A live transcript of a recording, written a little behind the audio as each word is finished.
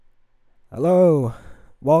Hello,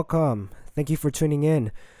 welcome. Thank you for tuning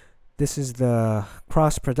in. This is the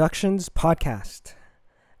Cross Productions podcast.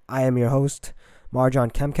 I am your host,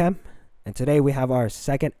 Marjan Kemkem, and today we have our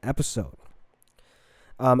second episode.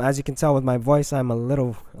 As you can tell with my voice, I'm a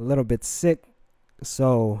little bit sick,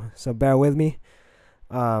 so bear with me.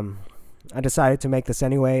 Um, I decided to make this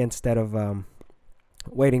anyway instead of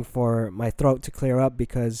waiting for my throat to clear up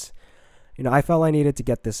because I felt I needed to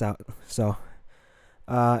get this out.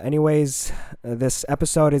 This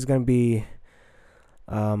episode is going to be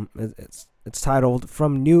it's titled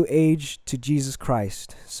 "From New Age to Jesus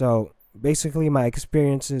Christ." So basically, my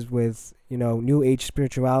experiences with New Age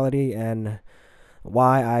spirituality and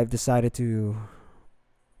why I've decided to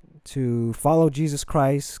follow Jesus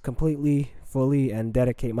Christ completely, fully, and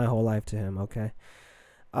dedicate my whole life to Him. Okay.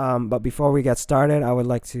 But before we get started, I would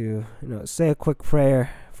like to say a quick prayer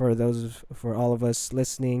for all of us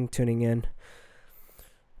listening, tuning in.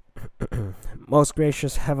 Most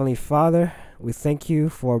gracious Heavenly Father, we thank you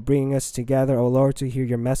for bringing us together, O Lord, to hear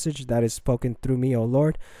your message that is spoken through me, O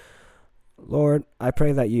Lord. Lord, I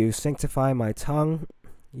pray that you sanctify my tongue,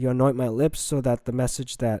 you anoint my lips so that the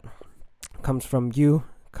message that comes from you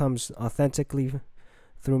comes authentically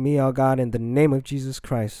through me, O God, in the name of Jesus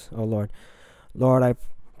Christ, O Lord. Lord, I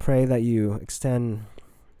pray that you extend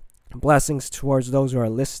blessings towards those who are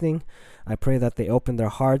listening. I pray that they open their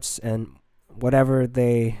hearts and whatever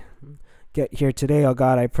they get here today, oh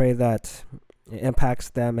God, I pray that it impacts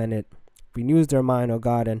them and it renews their mind, oh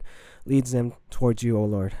God, and leads them towards you, oh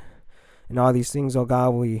Lord. And all these things, oh God,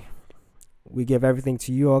 we give everything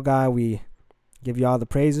to you, oh God. We give you all the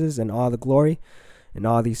praises and all the glory. And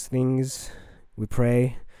all these things we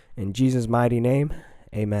pray in Jesus' mighty name.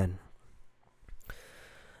 Amen.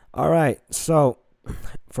 All right, so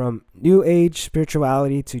from New Age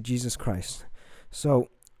spirituality to Jesus Christ. So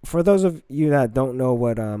for those of you that don't know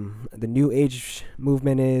what the New Age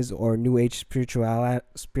movement is or New Age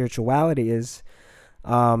spirituality is,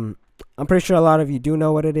 I'm pretty sure a lot of you do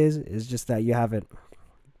know what it is. It's just that you haven't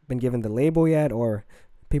been given the label yet, or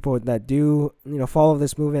people that do follow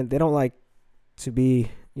this movement, they don't like to be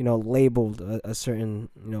labeled a certain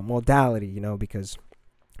modality, because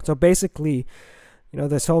so basically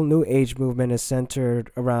this whole New Age movement is centered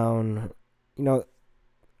around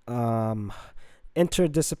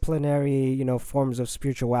interdisciplinary forms of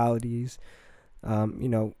spiritualities,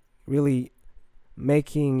 really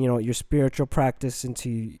making your spiritual practice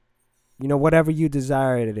into whatever you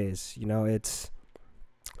desire it is.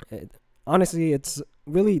 Honestly, it's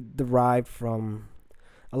really derived from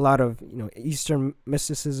a lot of Eastern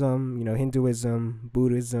mysticism, Hinduism,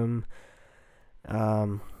 Buddhism.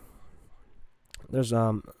 There's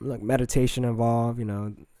like meditation involved.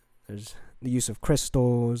 There's the use of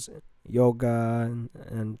crystals, yoga,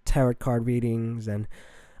 and tarot card readings, and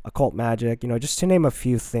occult magic, just to name a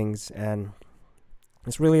few things. And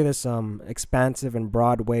it's really this expansive and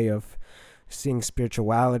broad way of seeing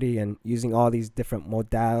spirituality and using all these different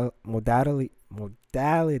modalities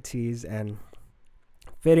and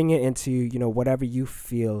fitting it into whatever you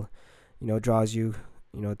feel draws you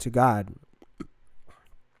to God.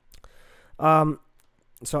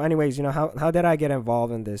 So anyways, how did I get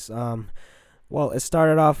involved in this? Well, it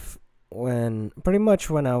started off pretty much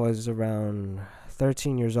when I was around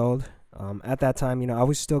 13 years old. At that time, I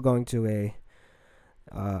was still going to a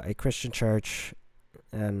Christian church,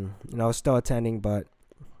 and I was still attending. But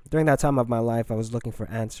during that time of my life, I was looking for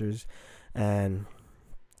answers, and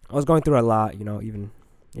I was going through a lot. Even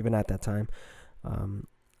at that time,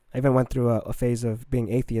 I even went through a phase of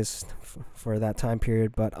being atheist for that time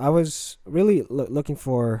period. But I was really looking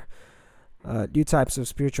for new types of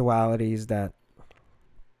spiritualities that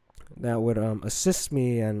would assist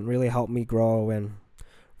me and really help me grow and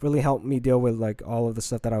really help me deal with like all of the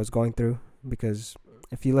stuff that I was going through. Because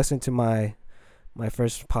if you listen to my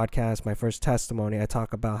first podcast, my first testimony, I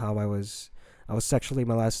talk about how I was sexually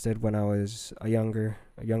molested when I was a younger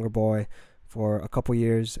boy for a couple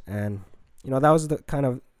years, and that was the kind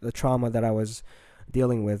of the trauma that I was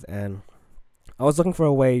dealing with, and I was looking for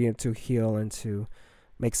a way to heal and to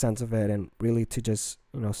make sense of it and really to just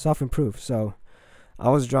self-improve. So I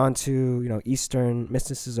was drawn to Eastern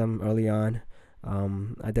mysticism early on.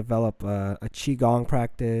 I developed a qigong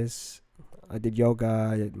practice. I did yoga,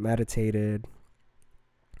 I meditated,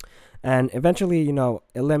 and eventually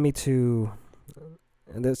it led me to,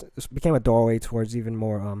 and this became a doorway towards even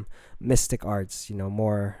more mystic arts,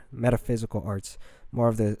 more metaphysical arts, more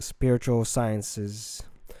of the spiritual sciences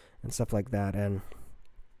and stuff like that. And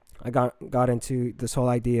I got into this whole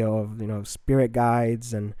idea of spirit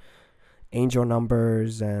guides and angel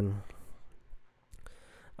numbers and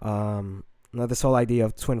this whole idea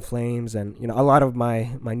of twin flames, and a lot of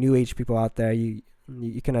my new age people out there, you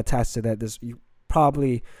can attest to that. This you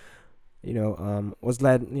probably was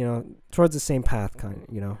led towards the same path,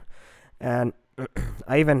 and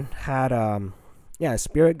I even had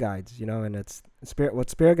spirit guides, and it's spirit. What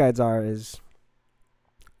spirit guides are is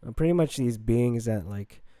pretty much these beings that,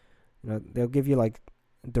 like, they'll give you like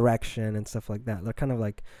direction and stuff like that. They're kind of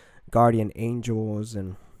like guardian angels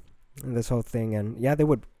and this whole thing. And yeah, they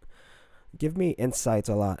would give me insights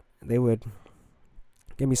a lot. They would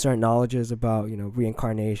give me certain knowledges about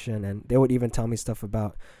reincarnation, and they would even tell me stuff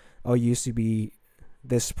about, oh, you used to be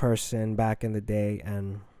this person back in the day,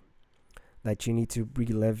 and that you need to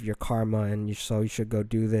relive your karma, and so you should go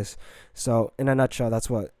do this. So in a nutshell, that's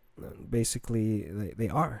what basically they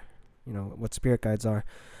are, what spirit guides are.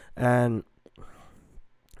 And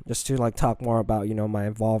just to like talk more about my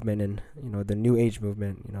involvement in the new age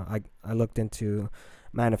movement, I looked into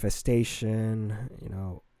manifestation,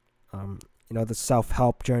 the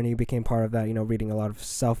self-help journey became part of that, reading a lot of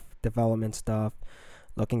self-development stuff,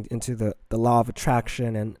 looking into the law of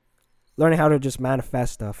attraction, and learning how to just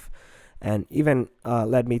manifest stuff. And even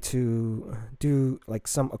led me to do like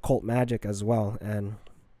some occult magic as well. And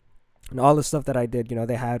all the stuff that I did,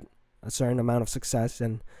 they had a certain amount of success,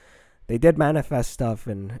 and they did manifest stuff.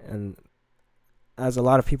 And as a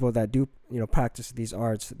lot of people that do, practice these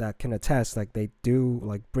arts that can attest, like they do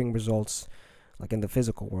like bring results like in the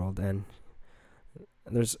physical world. And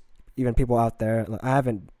there's even people out there, like, I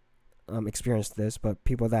haven't experienced this, but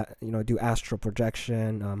people that, do astral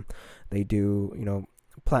projection, they do,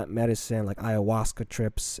 plant medicine like ayahuasca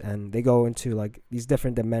trips, and they go into like these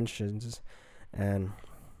different dimensions, and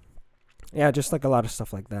yeah, just like a lot of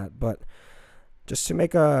stuff like that. But just to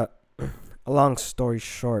make a long story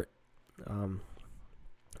short,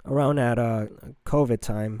 around at COVID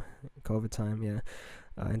time, in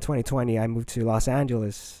 2020, I moved to Los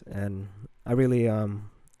Angeles, and I really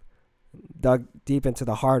dug deep into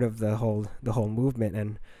the heart of the whole movement.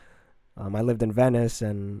 And I lived in Venice,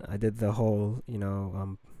 and I did the whole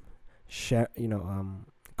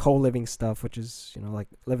co-living stuff, which is like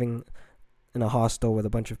living in a hostel with a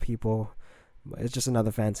bunch of people. It's just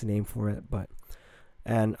another fancy name for it.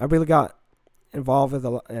 And I really got involved with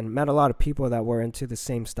and met a lot of people that were into the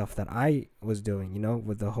same stuff that I was doing,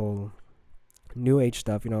 with the whole new age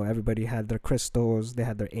stuff. Everybody had their crystals, they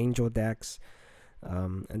had their angel decks,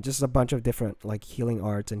 and just a bunch of different like healing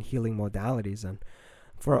arts and healing modalities. And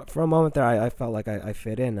for a moment there, I felt like I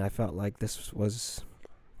fit in. I felt like this was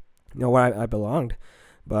where I belonged.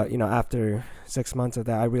 But after 6 months of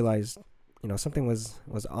that, I realized something was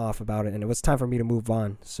off about it, and it was time for me to move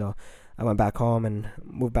on. So I went back home and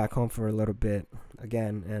moved back home for a little bit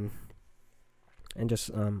again, and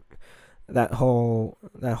just that whole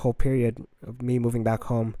period of me moving back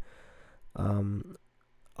home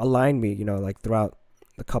aligned me, like throughout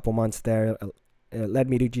the couple months there. It led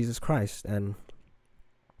me to Jesus Christ, and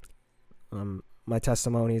my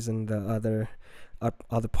testimonies and the other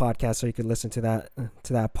podcasts, so you could listen to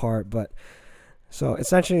that part. But so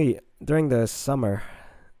essentially during the summer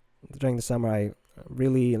I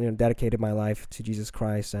really dedicated my life to Jesus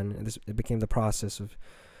Christ, and it became the process of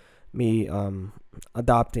me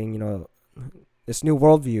adopting this new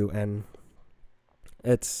worldview. And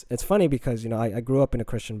it's funny because I grew up in a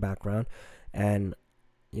Christian background, and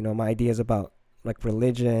my ideas about like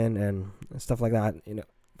religion and stuff like that,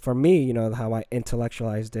 for me, how I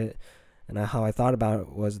intellectualized it and how I thought about it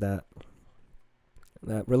was that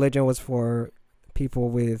religion was for people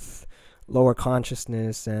with lower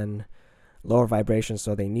consciousness and lower vibrations,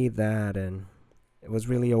 so they need that. And it was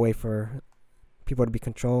really a way for people to be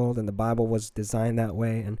controlled, and the Bible was designed that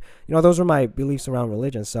way. And those were my beliefs around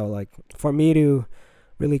religion. So like for me to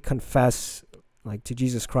really confess like to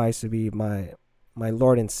Jesus Christ to be my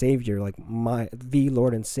Lord and Savior, like the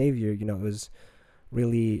Lord and Savior, it was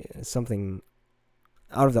really something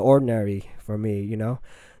out of the ordinary for me.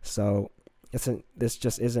 So this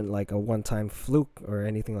just isn't like a one-time fluke or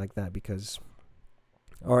anything like that,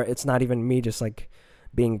 or it's not even me just like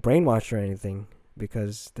being brainwashed or anything,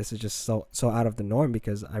 because this is just so out of the norm.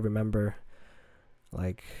 Because I remember,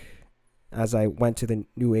 like, as I went to the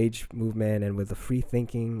New Age movement and with the free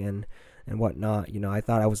thinking and whatnot, I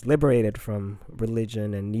thought I was liberated from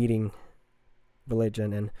religion and needing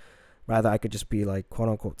religion, and rather I could just be like quote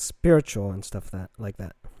unquote spiritual and stuff like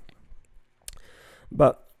that.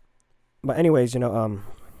 But anyways, my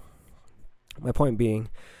point being,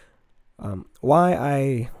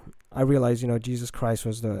 why I realized Jesus Christ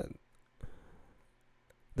was the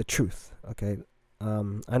truth. Okay,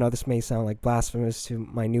 I know this may sound like blasphemous to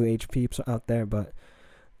my New Age peeps out there, but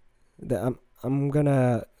I'm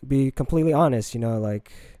gonna be completely honest.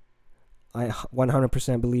 Like I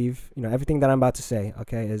 100% believe. Everything that I'm about to say.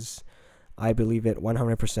 Okay, is I believe it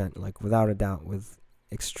 100%, like without a doubt, with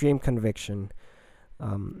extreme conviction.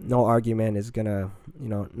 No argument is gonna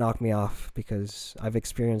knock me off because I've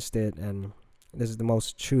experienced it, and this is the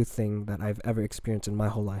most true thing that I've ever experienced in my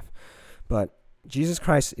whole life. But Jesus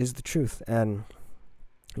Christ is the truth, and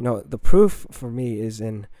the proof for me is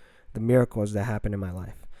in the miracles that happen in my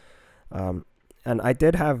life. And I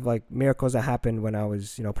did have like miracles that happened when I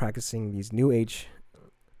was practicing these new age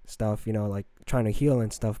stuff, like trying to heal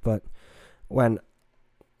and stuff. But when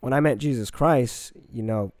I met Jesus Christ,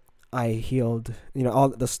 I healed, all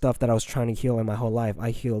the stuff that I was trying to heal in my whole life.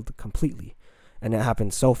 I healed completely, and it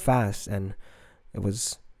happened so fast, and it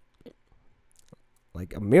was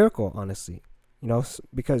like a miracle, honestly.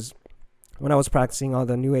 Because when I was practicing all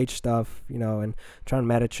the new age stuff, and trying to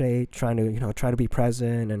meditate, trying to try to be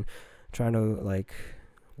present, and trying to like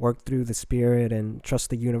work through the spirit and trust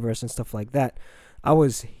the universe and stuff like that, I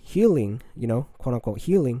was healing, quote unquote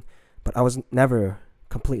healing, but I was never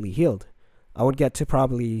completely healed. I would get to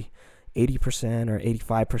probably 80% or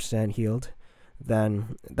 85% healed.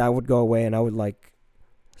 Then that would go away, and I would like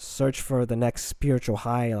search for the next spiritual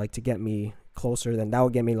high, like to get me closer. Then that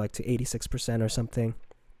would get me like to 86% or something.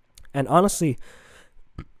 And honestly,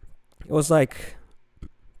 it was like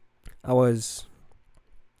I was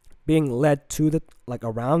being led to the like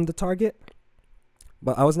around the target,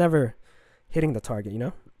 but I was never hitting the target.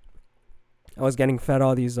 I was getting fed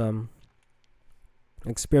all these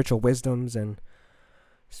like spiritual wisdoms and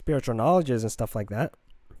spiritual knowledges and stuff like that,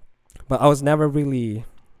 but I was never really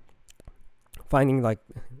finding like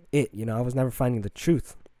it. I was never finding the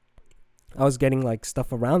truth. I was getting like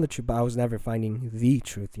stuff around the truth, but I was never finding the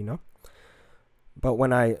truth. But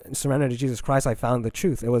when I surrendered to Jesus Christ, I found the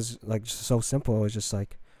truth. It was like just so simple. It was just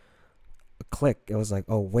like a click. It was like,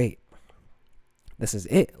 oh wait, this is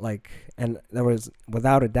it. Like, and there was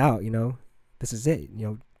without a doubt, this is it.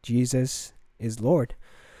 Jesus is Lord.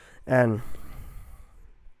 And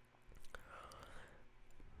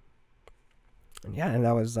yeah, and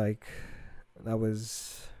that was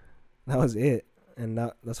it. And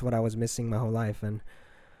that's what I was missing my whole life. And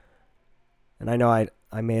I know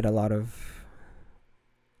I made a lot of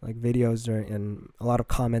like videos and a lot of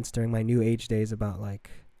comments during my new age days about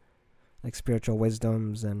like spiritual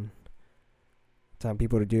wisdoms and telling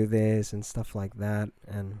people to do this and stuff like that.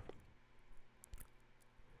 And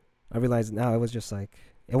I realized now it was just like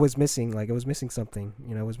it was missing something.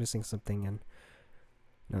 It was missing something. And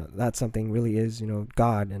that something really is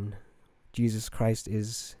God, and Jesus Christ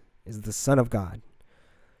is the Son of God.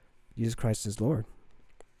 Jesus Christ is Lord.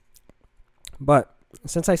 But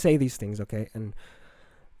since I say these things, okay, and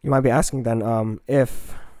you might be asking then,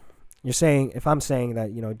 if I'm saying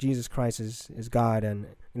that Jesus Christ is God, and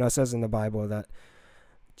it says in the Bible that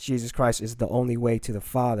Jesus Christ is the only way to the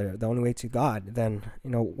Father, the only way to God, then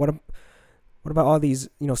what about all these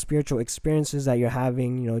spiritual experiences that you're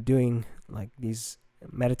having, doing like these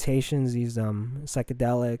meditations, these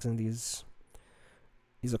psychedelics, and these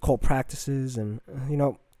occult practices, and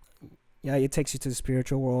yeah, it takes you to the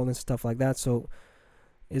spiritual world and stuff like that. So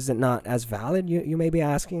is it not as valid, you may be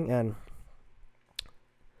asking? And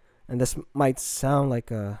this might sound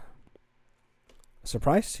like a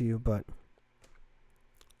surprise to you, but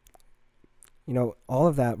all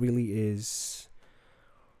of that really is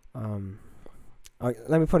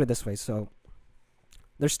let me put it this way. So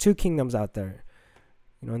there's two kingdoms out there,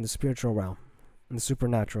 in the spiritual realm, in the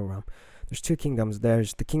supernatural realm. There's two kingdoms.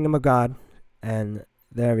 There's the kingdom of God, and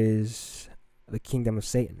there is the kingdom of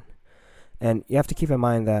Satan. And you have to keep in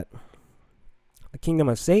mind that the kingdom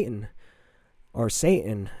of Satan, or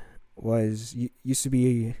Satan, used to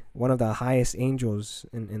be one of the highest angels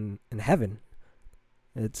in heaven.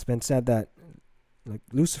 It's been said that like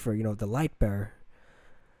Lucifer, the light bearer,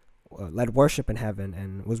 led worship in heaven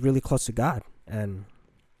and was really close to God. And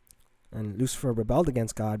Lucifer rebelled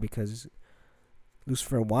against God because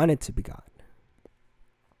Lucifer wanted to be God.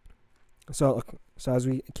 So as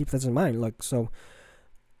we keep this in mind, so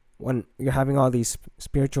when you're having all these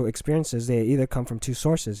spiritual experiences, they either come from two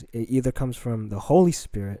sources. It either comes from the Holy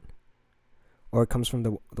Spirit, or it comes from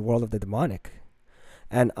the world of the demonic.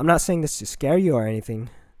 And I'm not saying this to scare you or anything,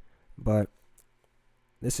 but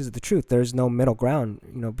this is the truth. There's no middle ground,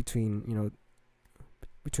 between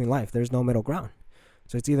life. There's no middle ground.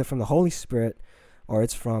 So it's either from the Holy Spirit, or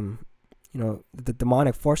it's from, the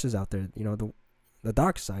demonic forces out there, the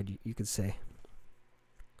dark side, you could say.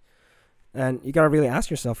 And you got to really ask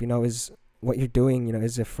yourself, is what you're doing,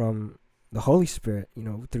 is it from the Holy Spirit,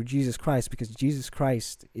 through Jesus Christ? Because Jesus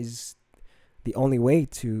Christ is the only way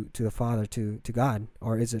to the Father, to God,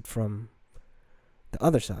 or is it from the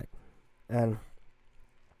other side? And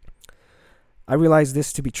I realized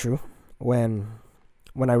this to be true when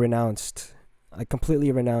I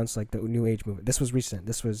completely renounced like the New Age movement. This was recent.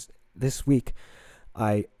 This was this week.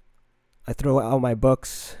 I throw out my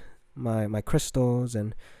books, my crystals,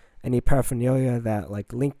 and any paraphernalia that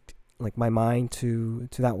like linked like my mind to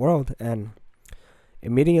that world. And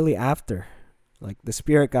immediately after, like the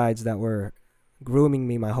spirit guides that were grooming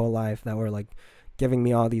me my whole life, that were like giving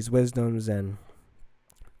me all these wisdoms and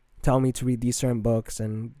telling me to read these certain books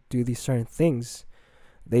and do these certain things,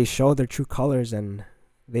 they showed their true colors, and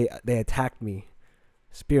they attacked me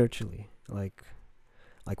spiritually, like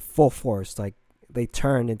full force. Like they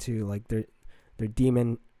turned into like their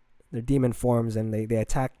demon forms, and they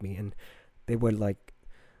attacked me, and they would like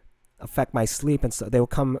affect my sleep and stuff. They would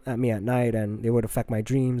come at me at night, and they would affect my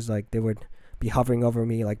dreams. Like they would be hovering over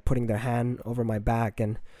me, like putting their hand over my back,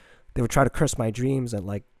 and they would try to curse my dreams and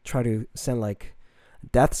like try to send like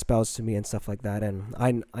death spells to me and stuff like that. And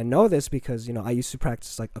I know this because, you know, I used to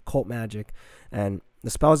practice like occult magic, and the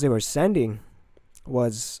spells they were sending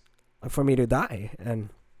was for me to die. And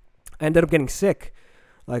I ended up getting sick.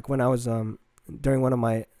 Like when I was during one of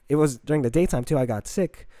my, it was during the daytime too, I got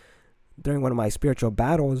sick during one of my spiritual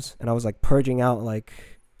battles, and I was like purging out like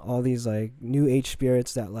all these like new age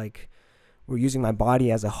spirits that like were using my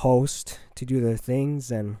body as a host to do their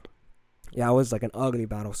things. And yeah, it was like an ugly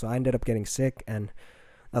battle. So I ended up getting sick, and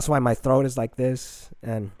that's why my throat is like this.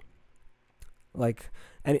 And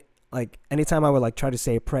anytime I would like try to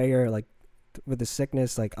say a prayer, like with the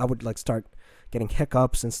sickness, like I would like start getting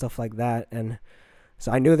hiccups and stuff like that. And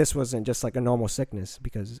so I knew this wasn't just like a normal sickness,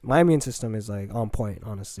 because my immune system is like on point.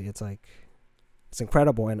 Honestly, it's like, it's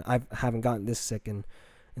incredible, and I haven't gotten this sick in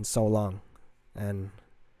so long. And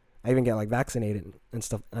I even get like vaccinated and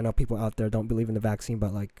stuff. I know people out there don't believe in the vaccine,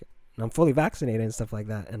 but like I'm fully vaccinated and stuff like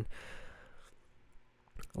that, and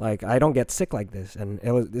like I don't get sick like this. And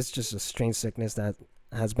it's just a strange sickness that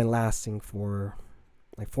has been lasting for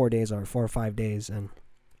like 4 days or 4 or 5 days.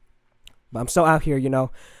 But I'm still out here, you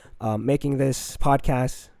know, making this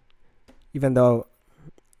podcast, even though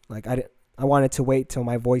like I wanted to wait till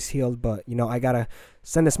my voice healed, but you know, I gotta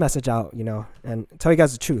send this message out, you know, and tell you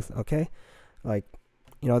guys the truth. Okay, like,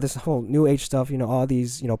 you know, this whole new age stuff, you know, all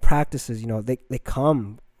these, you know, practices, you know, they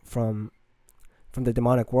come from the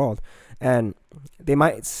demonic world, and they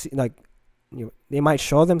might see, like, you know, they might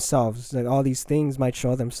show themselves, like all these things might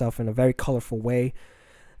show themselves in a very colorful way,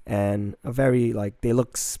 and a very like they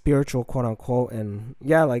look spiritual, quote unquote. And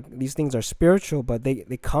yeah, like these things are spiritual, but they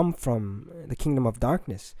come from the kingdom of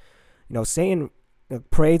darkness. You know, Satan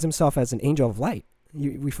parades himself as an angel of light.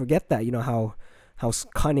 We forget that, you know, how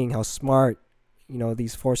cunning, how smart, you know,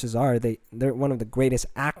 these forces are. They're one of the greatest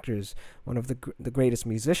actors, one of the greatest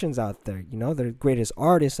musicians out there. You know, they're the greatest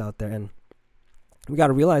artists out there. And we got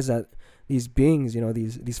to realize that these beings, you know,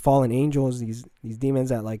 these fallen angels, these demons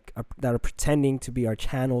that like that are pretending to be our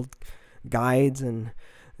channeled guides and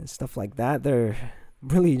stuff like that, they're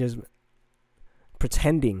really just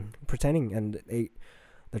pretending, and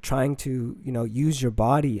they're trying to, you know, use your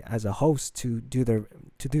body as a host to do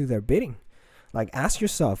their bidding. Like, ask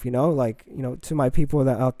yourself, you know, like, you know, to my people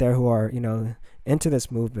that out there who are, you know, into this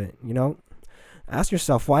movement, you know, ask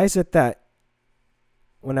yourself, why is it that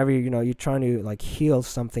whenever, you know, you're trying to like heal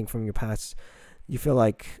something from your past, you feel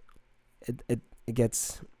like it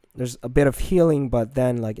gets, there's a bit of healing, but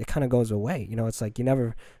then like it kind of goes away. You know, it's like you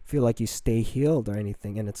never feel like you stay healed or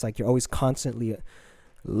anything. And it's like you're always constantly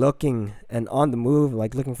looking and on the move,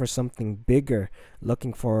 like looking for something bigger,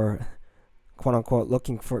 looking for, quote unquote,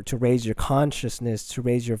 looking for to raise your consciousness, to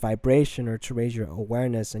raise your vibration, or to raise your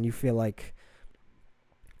awareness. And you feel like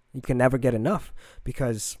you can never get enough,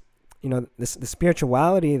 because, you know, the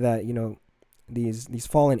spirituality that, you know, these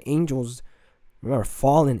fallen angels, remember,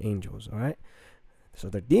 fallen angels, all right? So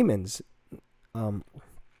they're demons.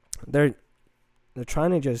 They're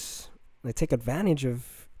trying to just like take advantage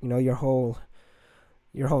of, you know, your whole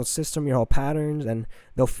system, your whole patterns, and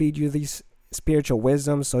they'll feed you these spiritual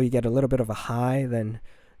wisdom, so you get a little bit of a high, then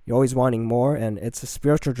you're always wanting more. And it's a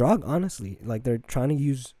spiritual drug, honestly. Like, they're trying to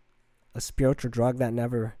use a spiritual drug that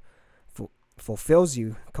never fulfills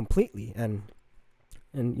you completely. And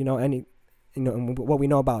you know, what we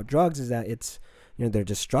know about drugs is that it's, you know, they're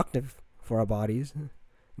destructive for our bodies. You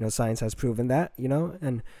know, science has proven that, you know.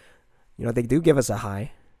 And, you know, they do give us a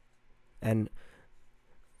high, and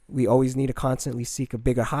we always need to constantly seek a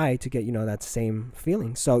bigger high to get, you know, that same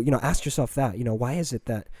feeling. So, you know, ask yourself that, you know, why is it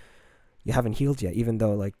that you haven't healed yet, even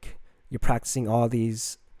though like you're practicing all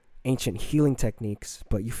these ancient healing techniques,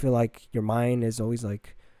 but you feel like your mind is always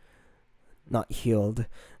like not healed.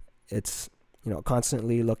 It's,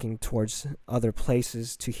 constantly looking towards other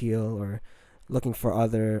places to heal, or looking for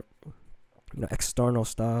other, external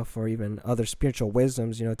stuff, or even other spiritual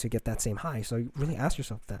wisdoms, to get that same high. So you really ask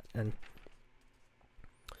yourself that. And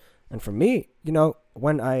for me,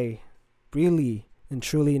 when I really and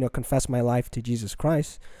truly, confessed my life to Jesus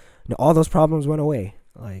Christ, all those problems went away,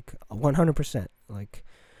 like 100%. Like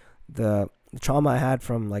the trauma I had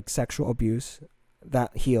from like sexual abuse,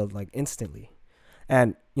 that healed like instantly.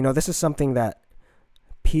 And, this is something that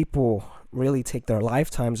people really take their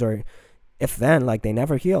lifetimes, or if then, like, they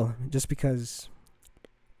never heal, just because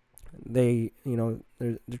they're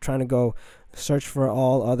trying to go search for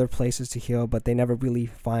all other places to heal, but they never really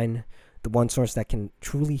find the one source that can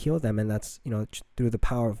truly heal them, and that's, through the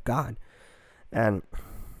power of God. And,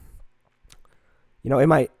 it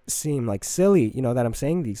might seem like silly, that I'm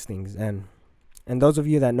saying these things, and those of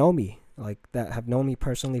you that know me, like, that have known me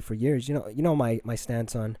personally for years, my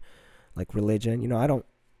stance on like religion. I don't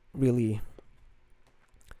really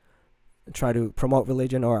try to promote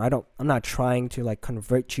religion, or I'm not trying to like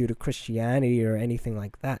convert you to Christianity or anything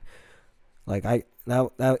like that. Like,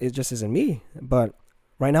 that it just isn't me. But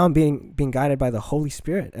right now I'm being guided by the Holy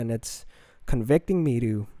Spirit, and it's convicting me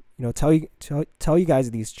to, tell you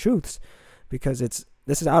guys these truths, because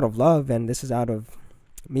this is out of love, and this is out of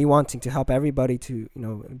me wanting to help everybody to,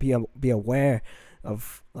 be aware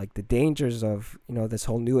of like the dangers of, this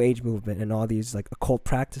whole new age movement and all these like occult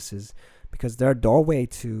practices, because they're a doorway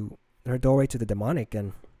to the demonic.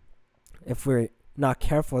 And if we're not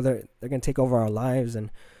careful, they're going to take over our lives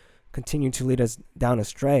and continue to lead us down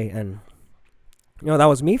astray. And that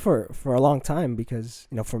was me for a long time, because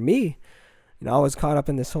for me, I was caught up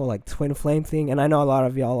in this whole like twin flame thing. And I know a lot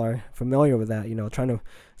of y'all are familiar with that, trying to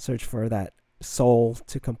search for that soul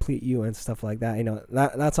to complete you and stuff like that.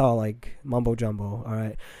 That's all like mumbo jumbo. All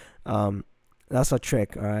right. That's a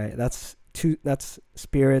trick. All right. That's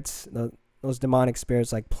spirits, those demonic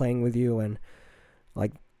spirits, like playing with you, and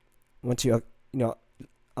like once you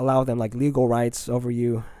allow them like legal rights over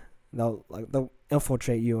you, they'll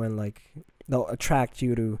infiltrate you, and like they'll attract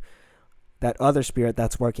you to that other spirit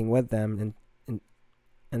that's working with them,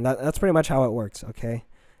 and that's pretty much how it works. Okay.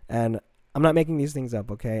 And I'm not making these things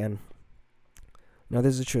up. Okay. And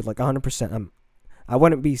this is the truth, like 100%. I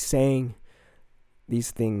wouldn't be saying these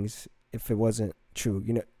things if it wasn't true.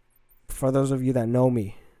 For those of you that know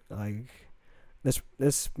me, like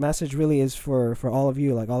this message really is for all of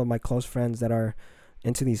you, like all of my close friends that are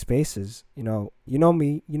into these spaces. You know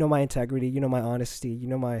me, my integrity, my honesty,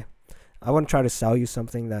 I wouldn't try to sell you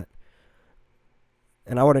something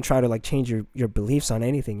and I wouldn't try to like change your beliefs on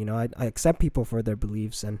anything. I accept people for their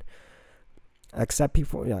beliefs, and I accept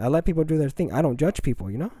people. I let people do their thing. I don't judge people.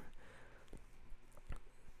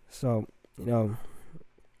 So and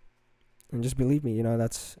just believe me.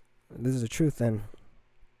 This is the truth,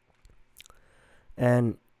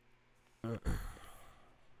 and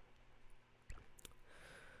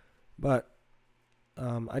but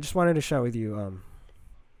I just wanted to share with you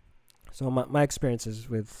so my experiences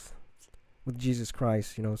with Jesus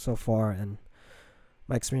Christ, so far, and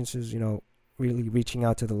my experiences, really reaching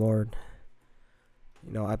out to the Lord.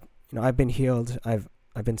 I've been healed. I've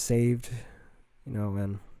been saved,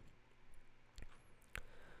 and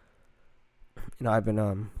I've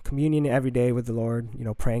been communing every day with the Lord,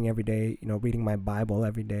 praying every day, reading my Bible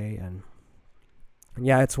every day, and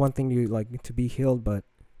yeah, it's one thing to be healed, but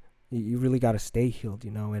you really got to stay healed,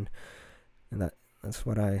 and that's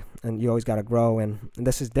what and you always got to grow, and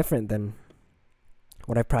this is different than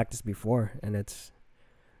what I practiced before, and it's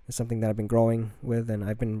something that I've been growing with, and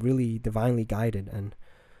I've been really divinely guided, and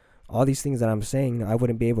all these things that I'm saying, I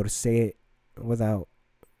wouldn't be able to say it without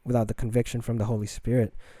the conviction from the Holy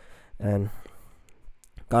Spirit. And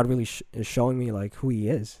God really is showing me like who He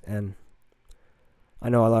is. And I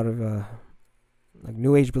know a lot of like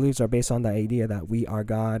New Age beliefs are based on the idea that we are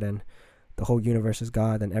God and the whole universe is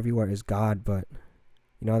God and everywhere is God, but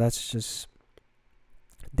that's just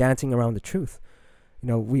dancing around the truth.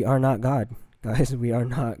 We are not God. Guys, we are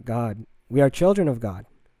not God. We are children of God.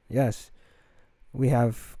 Yes. We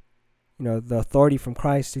have, the authority from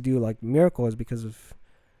Christ to do like miracles because of,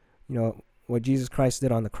 what Jesus Christ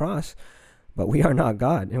did on the cross. But we are not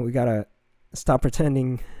God. And we got to stop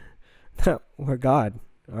pretending that we're God.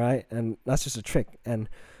 All right. And that's just a trick. And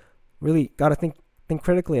really got to think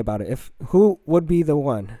critically about it. Who would be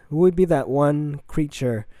that one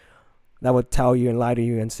creature that would tell you and lie to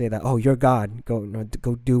you and say that, oh, you're God, go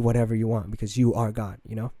do whatever you want because you are God,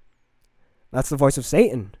 That's the voice of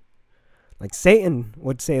Satan. Like Satan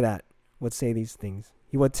would say these things.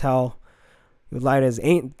 He would lie to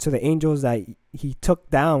the angels that he took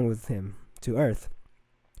down with him to earth,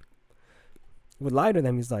 he would lie to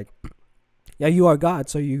them. He's like, yeah, you are God,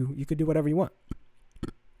 so you could do whatever you want.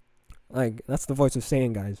 Like, that's the voice of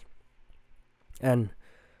Satan, guys. And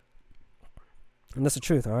that's the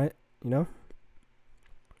truth, all right?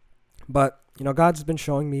 But, God's been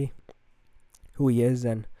showing me who he is.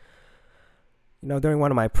 And, during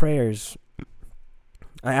one of my prayers,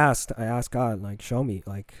 I asked God, like, show me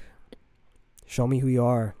who you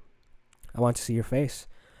are. I want to see your face.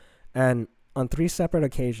 And on 3 separate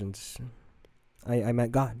occasions, I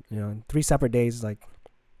met God, in 3 separate days, like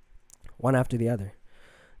one after the other.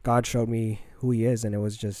 God showed me who he is, and it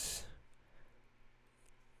was just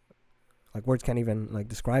like words can't even like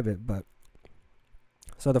describe it. But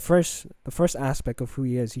so the first aspect of who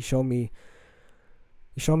he is, he showed me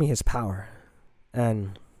his power.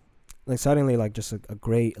 And like suddenly, like just a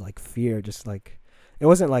great like fear, just like it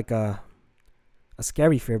wasn't like a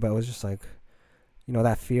scary fear, but it was just like,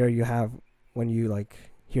 that fear you have when you like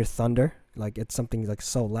hear thunder. Like it's something like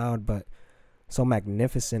so loud but so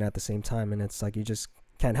magnificent at the same time, and it's like you just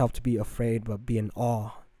can't help to be afraid but be in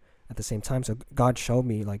awe at the same time. So God showed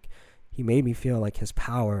me, like, he made me feel like his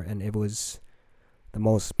power, and it was the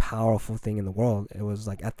most powerful thing in the world. It was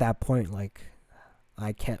like at that point, like,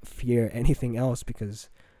 I can't fear anything else because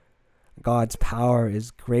God's power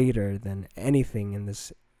is greater than anything in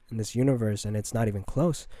this universe, and it's not even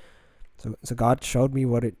close. So God showed me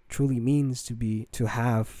what it truly means to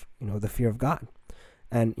have, the fear of God.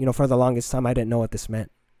 And, for the longest time, I didn't know what this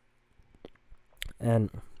meant.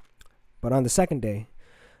 But on the second day,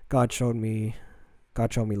 God showed me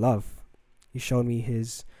love. He showed me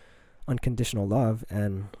his unconditional love.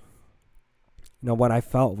 And, what I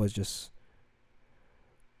felt was just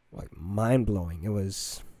like mind blowing. It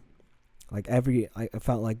was like I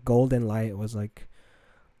felt like golden light. It was like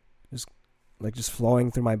just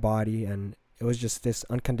flowing through my body, and it was just this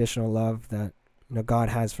unconditional love that God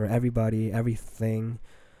has for everybody, everything,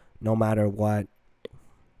 no matter what.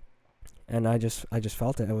 And I just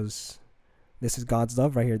felt it. This is God's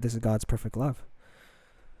love right here. This is God's perfect love.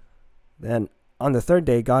 Then on the third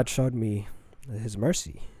day, God showed me his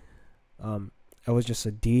mercy. It was just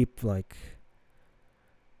a deep it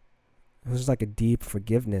was like a deep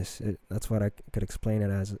forgiveness. That's what I could explain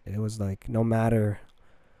it as. It was like no matter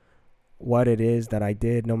what it is that I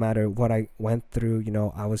did, no matter what I went through,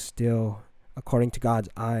 I was still, according to God's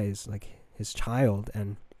eyes, like his child.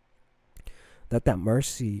 And that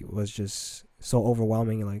mercy was just so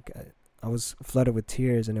overwhelming. Like I was flooded with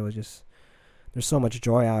tears, and it was just, there's so much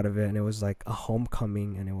joy out of it. And it was like a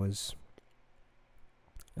homecoming, and it was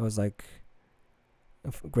like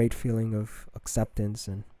a great feeling of acceptance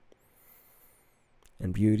and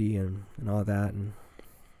beauty and all that.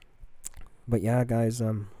 But yeah, guys,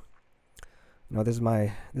 this is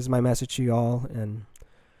my message to you all, and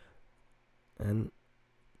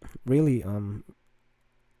really,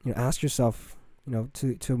 ask yourself,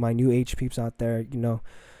 to my new age peeps out there,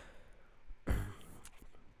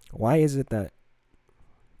 why is it that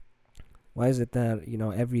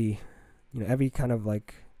every kind of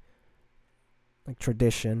like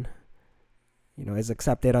tradition, is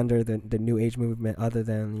accepted under the new age movement, other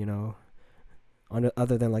than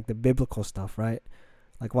like the biblical stuff, right?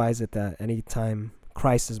 Like, why is it that anytime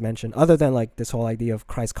Christ is mentioned, other than like this whole idea of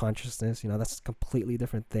Christ consciousness, that's a completely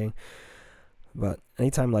different thing. But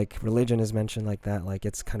anytime like religion is mentioned like that, like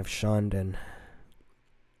it's kind of shunned and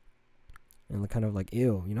kind of like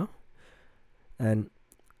ew, And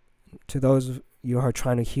to those of you who are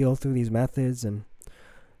trying to heal through these methods, and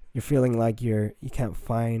you're feeling like you can't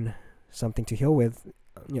find something to heal with,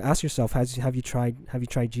 ask yourself, have you tried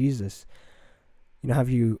Jesus? Have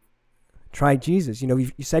you tried Jesus?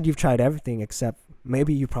 You said you've tried everything, except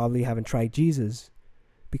maybe you probably haven't tried Jesus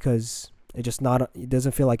because it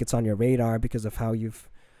doesn't feel like it's on your radar because of how you've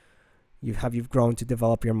grown to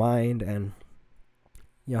develop your mind, and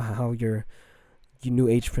how your new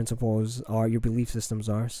age principles are, your belief systems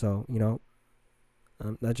are. So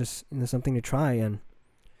that's just something to try. And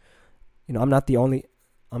I'm not the only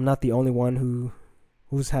one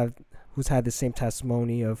who's had the same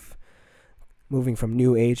testimony of moving from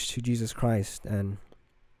new age to Jesus Christ. And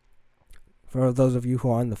for those of you who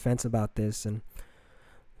are on the fence about this and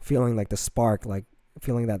feeling like the spark, like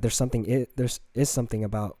feeling that there's something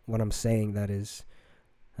about what I'm saying that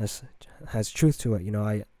has truth to it,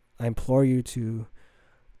 I implore you to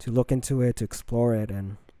look into it, to explore it,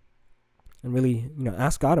 and really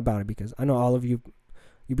ask God about it, because I know all of you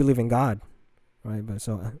believe in God, right?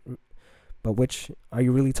 But which, are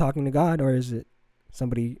you really talking to God, or is it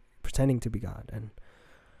somebody pretending to be God? And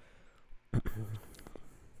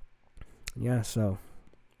yeah, so,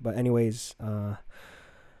 but anyways,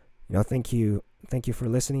 thank you for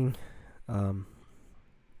listening. Um,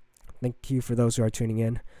 thank you for those who are tuning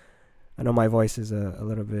in. I know my voice is a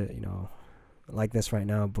little bit, like this right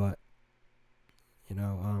now, but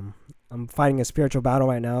I'm fighting a spiritual battle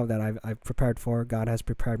right now that I've prepared for. God has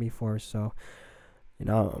prepared me for. So,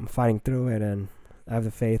 I'm fighting through it, and I have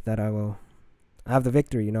the faith that I have the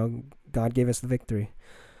victory. God gave us the victory.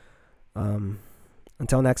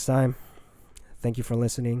 Until next time, thank you for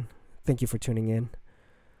listening. Thank you for tuning in.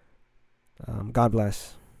 God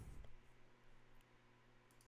bless.